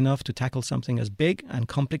capable enough to tackle something as big and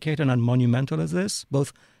complicated and monumental as this,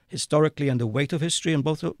 both historically and the weight of history, and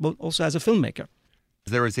both also as a filmmaker.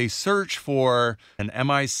 There is a search for an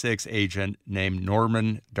MI6 agent named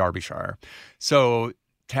Norman Derbyshire. So,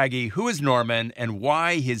 Taghi, who is Norman, and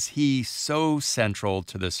why is he so central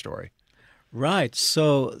to this story? Right.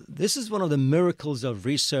 So this is one of the miracles of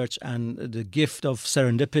research and the gift of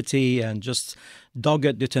serendipity and just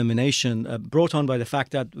dogged determination brought on by the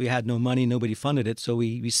fact that we had no money, nobody funded it, so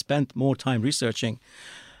we spent more time researching.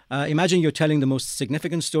 Imagine you're telling the most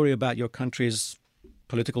significant story about your country's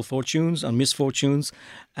political fortunes and misfortunes,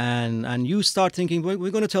 and you start thinking,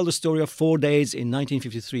 we're going to tell the story of 4 days in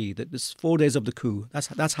 1953. This 4 days of the coup.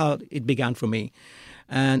 That's how it began for me.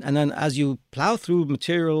 And then as you plow through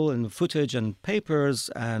material and footage and papers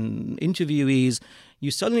and interviewees,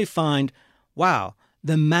 you suddenly find, wow,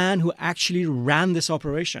 the man who actually ran this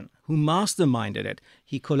operation, who masterminded it,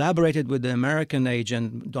 he collaborated with the American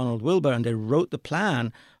agent Donald Wilbur, and they wrote the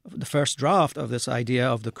plan, the first draft of this idea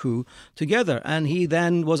of the coup together. And he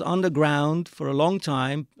then was on the ground for a long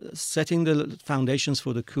time, setting the foundations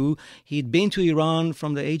for the coup. He'd been to Iran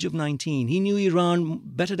from the age of 19. He knew Iran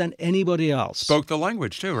better than anybody else. Spoke the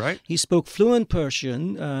language too, right? He spoke fluent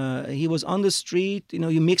Persian. He was on the street.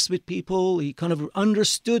 He mixed with people. He kind of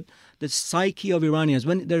understood the psyche of Iranians.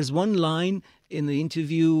 When there's one line in the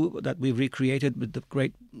interview that we've recreated with the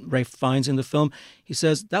great Rafe Fiennes in the film, he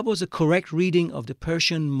says that was a correct reading of the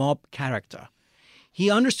Persian mob character. He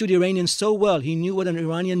understood Iranians so well, he knew what an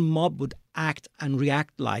Iranian mob would act and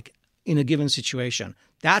react like in a given situation.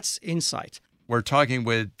 That's insight. We're talking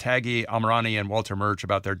with Taghi Amrani and Walter Murch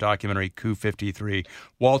about their documentary Coup 53.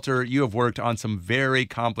 Walter, you have worked on some very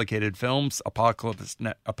complicated films. Apocalypse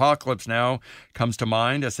Now comes to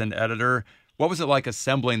mind as an editor. What was it like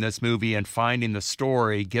assembling this movie and finding the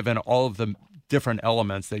story, given all of the different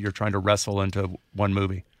elements that you're trying to wrestle into one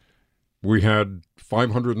movie? We had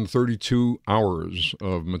 532 hours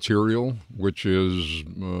of material, which is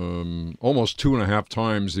almost 2.5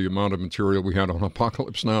 times the amount of material we had on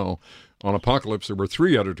Apocalypse Now. On Apocalypse, there were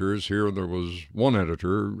 3 editors. Here, there was 1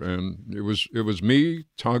 editor, and it was me,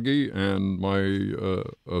 Taghi, and my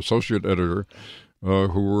associate editor,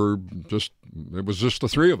 who were it was just the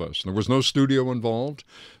 3 of us. There was no studio involved,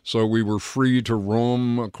 so we were free to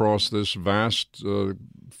roam across this vast,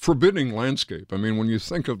 forbidding landscape. I mean, when you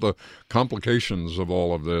think of the complications of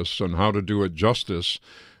all of this and how to do it justice,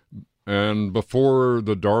 and before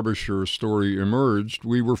the Derbyshire story emerged,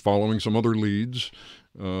 we were following some other leads.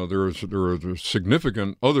 There are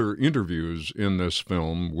significant other interviews in this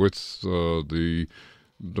film with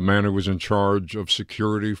the man who was in charge of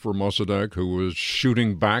security for Mossadegh, who was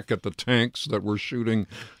shooting back at the tanks that were shooting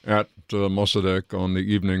at Mossadegh on the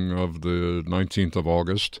evening of the 19th of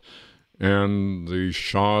August, and the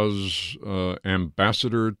Shah's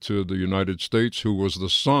ambassador to the United States, who was the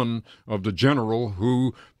son of the general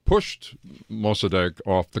who pushed Mossadegh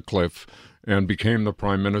off the cliff and became the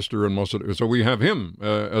prime minister in Mossadegh. So we have him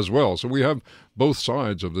as well. So we have both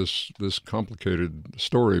sides of this complicated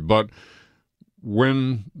story. But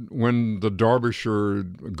when the Derbyshire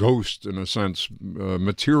ghost, in a sense,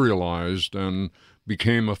 materialized and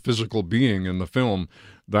became a physical being in the film,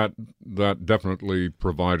 that definitely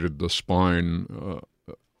provided the spine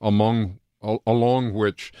along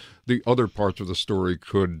which the other parts of the story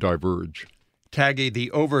could diverge. Taghi, the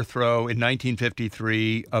overthrow in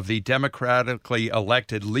 1953 of the democratically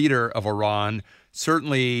elected leader of Iran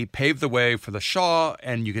certainly paved the way for the Shah,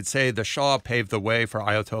 and you could say the Shah paved the way for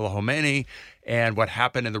Ayatollah Khomeini and what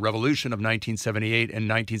happened in the revolution of 1978 and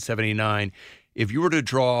 1979. If you were to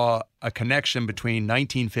draw a connection between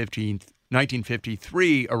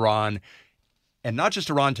 1953 Iran and not just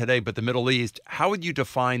Iran today, but the Middle East, how would you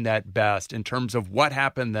define that best in terms of what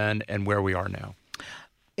happened then and where we are now?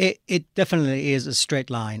 It definitely is a straight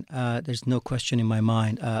line. There's no question in my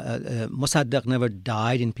mind. Mossadegh never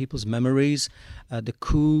died in people's memories. The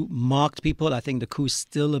coup marked people. I think the coup is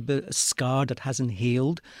still a scar that hasn't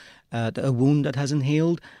healed, a wound that hasn't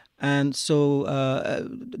healed. And so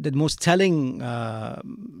the most telling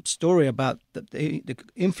story about the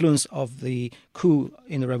influence of the coup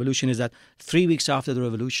in the revolution is that 3 weeks after the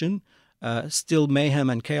revolution, still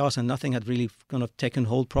mayhem and chaos, and nothing had really kind of taken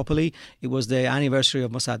hold properly. It was the anniversary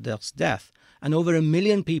of Mossadegh's death. And over 1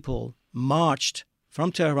 million people marched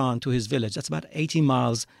from Tehran to his village. That's about 80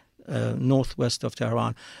 miles northwest of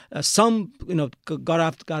Tehran. Some, got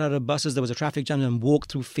out of buses. There was a traffic jam and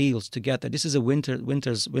walked through fields to get there. This is a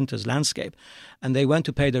winter's landscape, and they went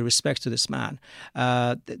to pay their respects to this man.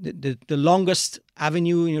 The longest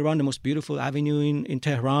avenue in Iran, the most beautiful avenue in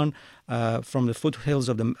Tehran, from the foothills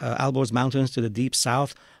of the Alborz Mountains to the deep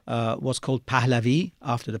south, was called Pahlavi,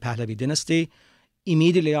 after the Pahlavi dynasty.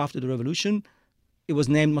 Immediately after the revolution, it was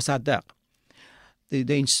named Mossadegh. The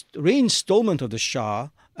reinstallment of the Shah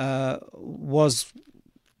was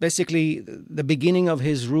basically the beginning of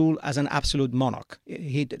his rule as an absolute monarch.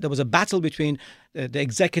 There was a battle between the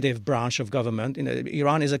executive branch of government.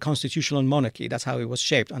 Iran is a constitutional monarchy. That's how it was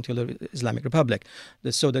shaped until the Islamic Republic.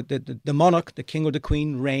 So the monarch, the king or the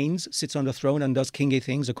queen, reigns, sits on the throne and does kingy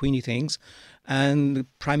things or queeny things, and the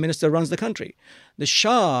prime minister runs the country. The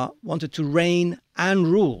Shah wanted to reign and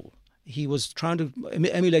rule. He was trying to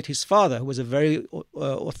emulate his father, who was a very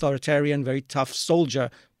authoritarian, very tough soldier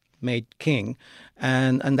made king.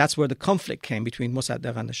 And that's where the conflict came between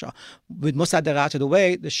Mossadegh and the Shah. With Mossadegh out of the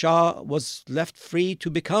way, the Shah was left free to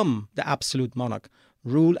become the absolute monarch,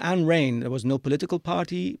 rule and reign. There was no political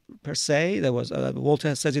party per se. There was,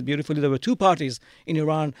 Walter says it beautifully, there were two parties in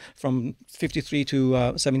Iran from 53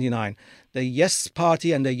 to 79, the Yes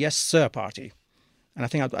Party and the Yes Sir Party. And I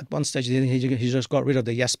think at one stage he just got rid of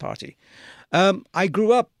the Yes Party. I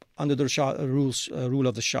grew up under the Shah, rule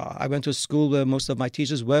of the Shah. I went to a school where most of my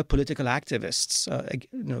teachers were political activists,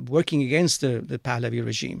 working against the Pahlavi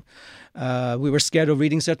regime. We were scared of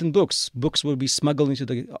reading certain books. Books would be smuggled into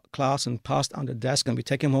the class and passed on the desk, and we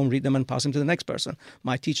take them home, read them, and pass them to the next person.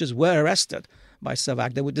 My teachers were arrested by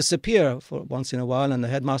Savak. They would disappear for once in a while, and the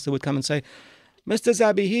headmaster would come and say, "Mr.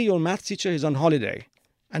 Zabihi, your math teacher is on holiday."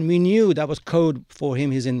 And we knew that was code for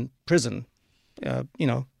him. He's in prison,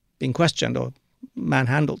 being questioned or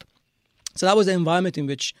manhandled. So that was the environment in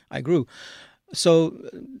which I grew. So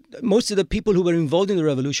most of the people who were involved in the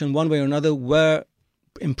revolution, one way or another, were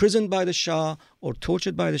imprisoned by the Shah or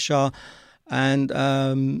tortured by the Shah. And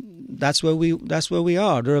that's where we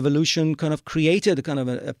are. The revolution kind of created a kind of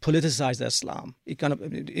a politicized Islam.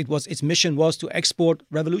 Its mission was to export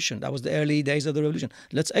revolution. That was the early days of the revolution.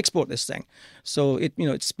 Let's export this thing. So it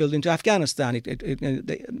spilled into Afghanistan.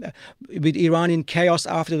 With Iran in chaos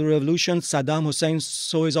after the revolution, Saddam Hussein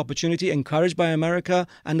saw his opportunity, encouraged by America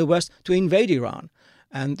and the West, to invade Iran,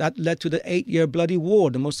 and that led to the 8-year bloody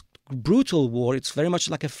war, the most brutal war. It's very much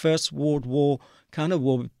like a First World War kind of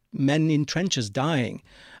war. Men in trenches dying,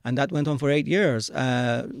 and that went on for 8 years.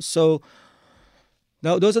 So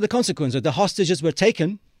now those are the consequences. The hostages were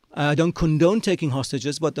taken. I don't condone taking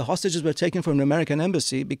hostages, but the hostages were taken from the American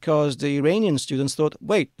embassy because the Iranian students thought,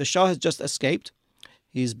 wait, the Shah has just escaped.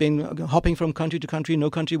 He's been hopping from country to country. No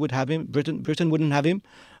country would have him. Britain wouldn't have him.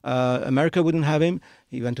 America wouldn't have him.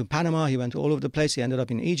 He went to Panama. He went all over the place. He ended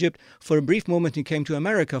up in Egypt. For a brief moment, he came to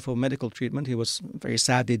America for medical treatment. He was very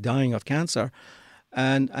sadly dying of cancer.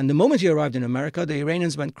 And the moment he arrived in America, the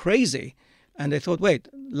Iranians went crazy. And they thought, wait,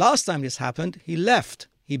 last time this happened, he left.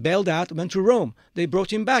 He bailed out, went to Rome. They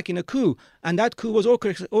brought him back in a coup. And that coup was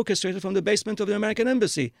orchestrated from the basement of the American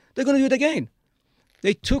embassy. They're going to do it again.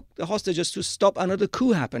 They took the hostages to stop another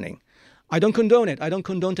coup happening. I don't condone it. I don't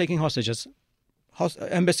condone taking hostages.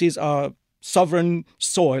 Embassies are sovereign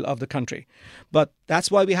soil of the country. But that's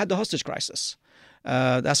why we had the hostage crisis.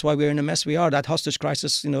 That's why we're in the mess we are. That hostage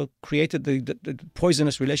crisis, created the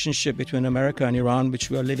poisonous relationship between America and Iran, which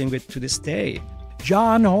we are living with to this day.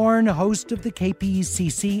 John Horn, host of the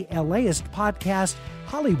KPCC LAist podcast,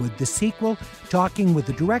 Hollywood, the Sequel, talking with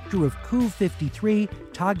the director of Coup 53,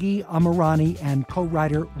 Taghi Amirani, and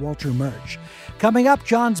co-writer Walter Murch. Coming up,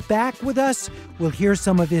 John's back with us. We'll hear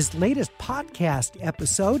some of his latest podcast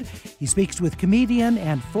episode. He speaks with comedian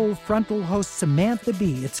and Full Frontal host Samantha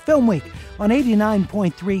Bee. It's Film Week on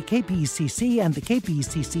 89.3 KPCC and the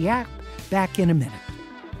KPCC app. Back in a minute.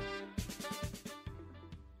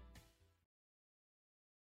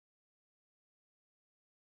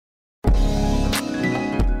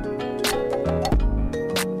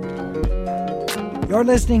 You're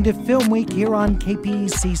listening to Film Week here on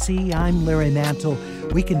KPCC. I'm Larry Mantle.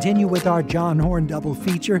 We continue with our John Horn double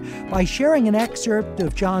feature by sharing an excerpt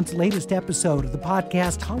of John's latest episode of the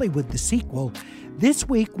podcast Hollywood, the Sequel. This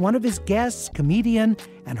week, one of his guests, comedian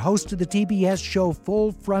and host of the TBS show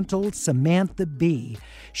Full Frontal, Samantha Bee.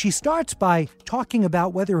 She starts by talking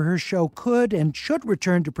about whether her show could and should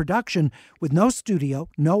return to production with no studio,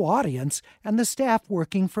 no audience, and the staff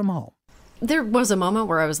working from home. There was a moment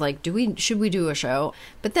where I was like, should we do a show?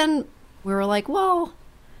 But then we were like, well,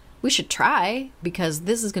 we should try, because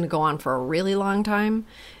this is going to go on for a really long time.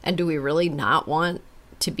 And do we really not want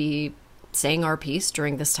to be saying our piece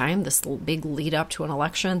during this time, this big lead up to an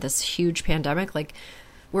election, this huge pandemic? Like,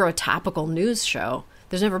 we're a topical news show.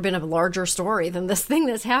 There's never been a larger story than this thing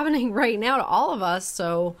that's happening right now to all of us.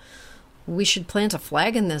 So we should plant a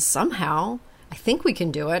flag in this somehow. I think we can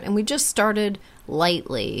do it. And we just started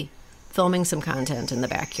lightly filming some content in the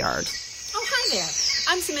backyard. Oh, hi there.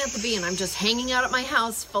 I'm Samantha Bee, and I'm just hanging out at my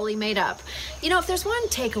house, fully made up. If there's one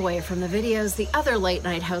takeaway from the videos the other late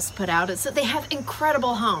night hosts put out, it's that they have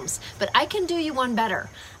incredible homes. But I can do you one better.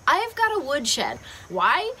 I've got a woodshed.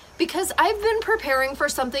 Why? Because I've been preparing for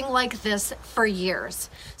something like this for years.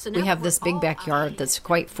 So now we have this big backyard that's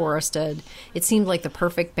quite forested. It seemed like the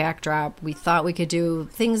perfect backdrop. We thought we could do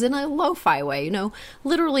things in a lo-fi way,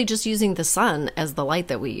 literally just using the sun as the light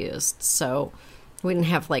that we used. So we didn't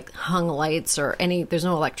have hung lights or there's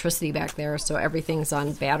no electricity back there, so everything's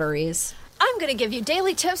on batteries. I'm going to give you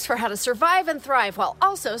daily tips for how to survive and thrive while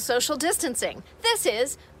also social distancing. This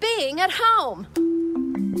is Being at Home.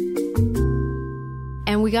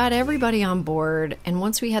 And we got everybody on board. And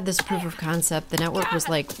once we had this proof of concept, the network was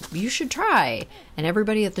like, you should try. And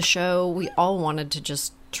everybody at the show, we all wanted to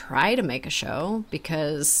just try to make a show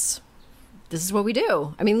because this is what we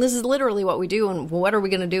do. I mean, this is literally what we do. And what are we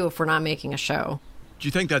going to do if we're not making a show? Do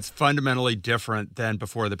you think that's fundamentally different than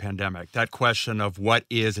before the pandemic? That question of what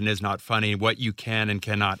is and is not funny, what you can and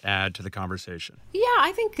cannot add to the conversation? Yeah,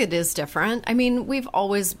 I think it is different. I mean, we've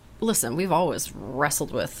always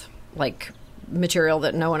wrestled with, like, material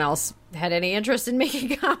that no one else had any interest in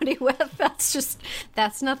making comedy with.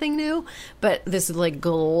 That's nothing new. But this like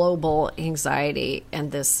global anxiety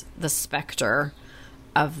and the specter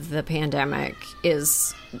of the pandemic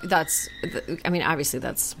obviously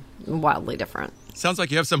that's wildly different. Sounds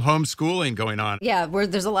like you have some homeschooling going on. Yeah,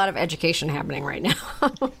 there's a lot of education happening right now.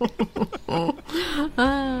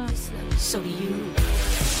 So do you.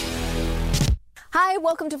 Hi,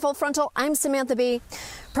 welcome to Full Frontal. I'm Samantha Bee.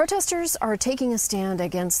 Protesters are taking a stand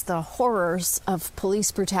against the horrors of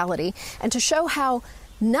police brutality. And to show how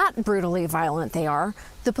not brutally violent they are,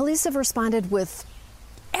 the police have responded with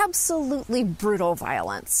absolutely brutal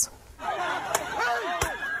violence.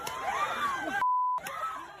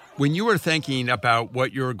 When you were thinking about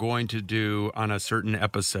what you're going to do on a certain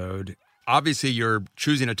episode, obviously you're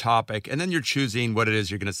choosing a topic and then you're choosing what it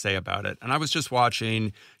is you're going to say about it. And I was just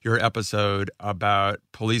watching your episode about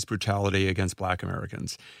police brutality against Black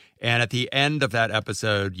Americans. And at the end of that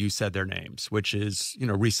episode, you said their names, which is,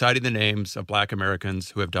 reciting the names of Black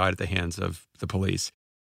Americans who have died at the hands of the police.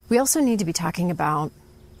 We also need to be talking about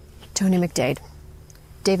Tony McDade,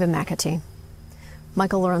 David McAtee,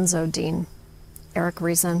 Michael Lorenzo Dean, Eric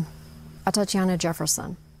Reason, Tatiana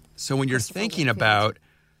Jefferson. So when you're thinking about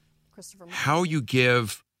how you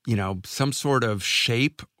give, some sort of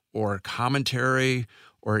shape or commentary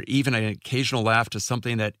or even an occasional laugh to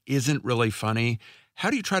something that isn't really funny, how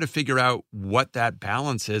do you try to figure out what that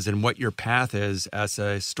balance is and what your path is as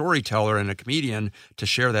a storyteller and a comedian to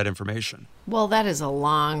share that information? Well, that is a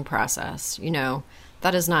long process.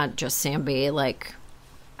 That is not just Sam Bee,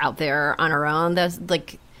 out there on her own. That's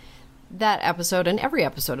that episode and every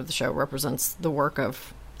episode of the show represents the work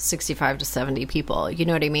of 65 to 70 people. You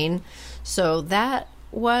know what I mean? So the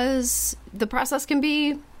process can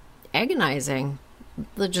be agonizing.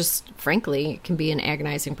 Just frankly, it can be an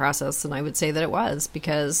agonizing process. And I would say that it was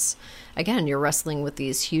because, again, you're wrestling with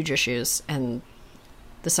these huge issues and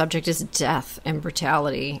the subject is death and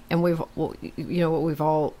brutality. And what we've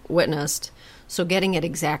all witnessed. So getting it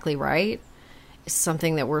exactly right is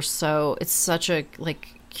something that it's such a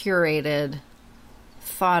curated,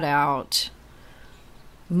 thought out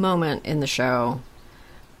moment in the show.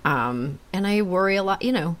 And I worry a lot,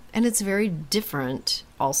 and it's very different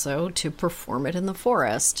also to perform it in the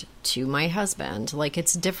forest to my husband.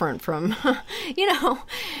 It's different from,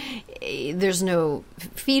 there's no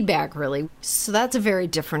feedback really. So that's a very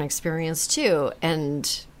different experience too.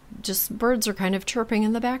 And just birds are kind of chirping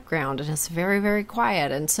in the background and it's very, very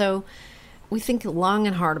quiet. And so we think long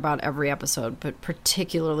and hard about every episode, but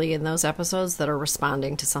particularly in those episodes that are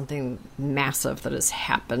responding to something massive that has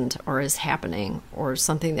happened or is happening or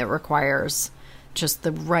something that requires just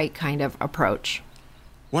the right kind of approach.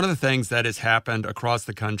 One of the things that has happened across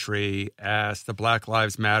the country as the Black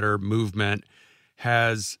Lives Matter movement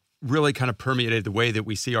has really kind of permeated the way that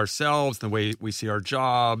we see ourselves, the way we see our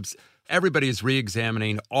jobs. Everybody is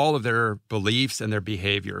re-examining all of their beliefs and their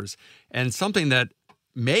behaviors. And something that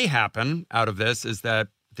may happen out of this is that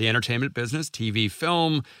the entertainment business, TV,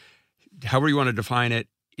 film, however you want to define it,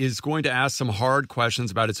 is going to ask some hard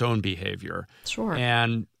questions about its own behavior. Sure.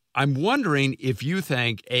 And I'm wondering if you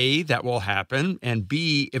think, A, that will happen, and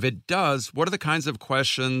B, if it does, what are the kinds of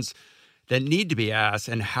questions that need to be asked,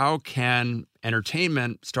 and how can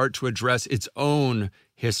entertainment start to address its own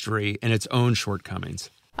history and its own shortcomings?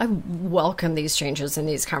 I welcome these changes in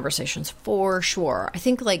these conversations for sure. I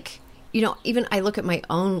think even I look at my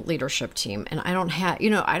own leadership team and I don't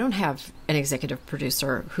have an executive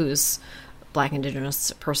producer who's Black,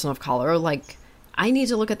 Indigenous, person of color. I need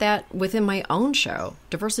to look at that within my own show.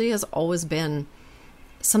 Diversity has always been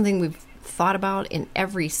something we've thought about in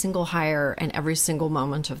every single hire and every single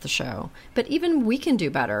moment of the show. But even we can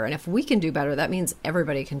do better. And if we can do better, that means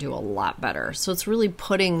everybody can do a lot better. So it's really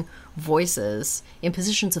putting voices in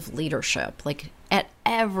positions of leadership, at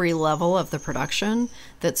every level of the production,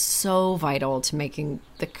 that's so vital to making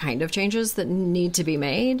the kind of changes that need to be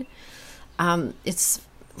made. It's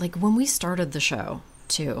when we started the show,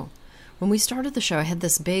 too, When we started the show, I had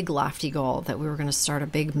this big lofty goal that we were going to start a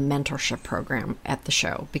big mentorship program at the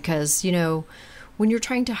show because, you know, when you're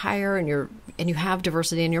trying to hire and you have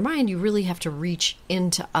diversity in your mind, you really have to reach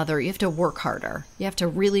into you have to work harder. You have to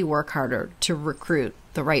really work harder to recruit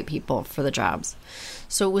the right people for the jobs.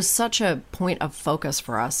 So it was such a point of focus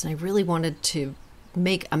for us. And I really wanted to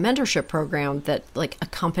make a mentorship program that like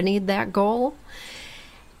accompanied that goal.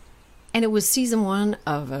 And it was season 1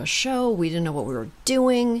 of a show. We didn't know what we were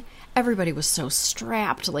doing. Everybody was so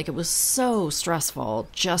strapped. Like it was so stressful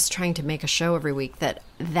just trying to make a show every week that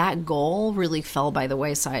goal really fell by the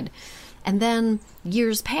wayside. And then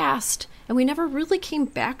years passed and we never really came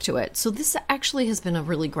back to it. So this actually has been a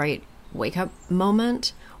really great wake-up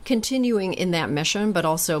moment, continuing in that mission, but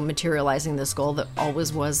also materializing this goal that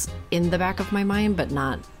always was in the back of my mind, but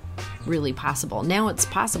not really possible. Now it's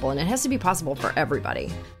possible, and it has to be possible for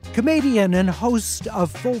everybody. Comedian and host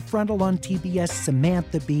of Full Frontal on TBS,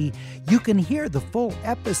 Samantha Bee. You can hear the full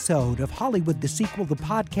episode of Hollywood the Sequel, the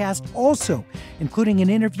podcast, also including an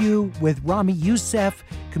interview with Rami Youssef,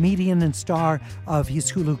 comedian and star of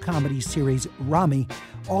his Hulu comedy series, Rami.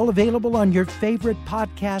 All available on your favorite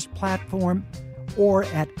podcast platform or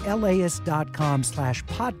at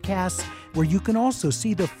laist.com/podcasts, where you can also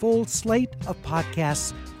see the full slate of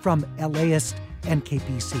podcasts from LAist and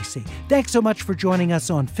KPCC. Thanks so much for joining us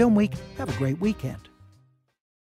on Film Week. Have a great weekend.